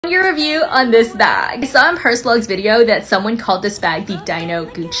your review on this bag. I saw in Purse Vlog's video that someone called this bag the Dino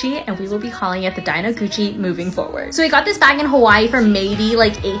Gucci, and we will be calling it the Dino Gucci moving forward. So we got this bag in Hawaii for maybe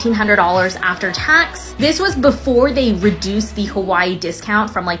like $1,800 after tax. This was before they reduced the Hawaii discount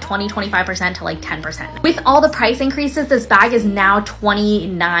from like 25% to like 10%. With all the price increases, this bag is now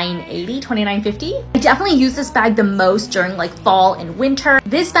 $29.80, $29.50. I definitely use this bag the most during like fall and winter.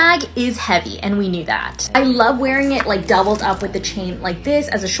 This bag is heavy, and we knew that. I love wearing it like doubled up with the chain like this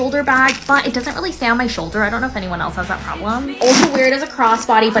as a shoulder bag, but it doesn't really stay on my shoulder. I don't know if anyone else has that problem. Also wear it as a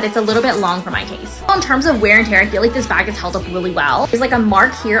crossbody, but it's a little bit long for my case. In terms of wear and tear, I feel like this bag has held up really well. There's like a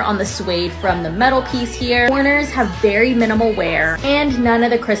mark here on the suede from the metal piece here. Corners have very minimal wear, and none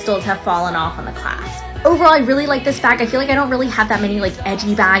of the crystals have fallen off on the clasp. Overall, I really like this bag. I feel like I don't really have that many like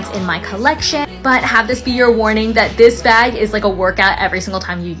edgy bags in my collection, but have this be your warning that this bag is like a workout every single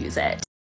time you use it.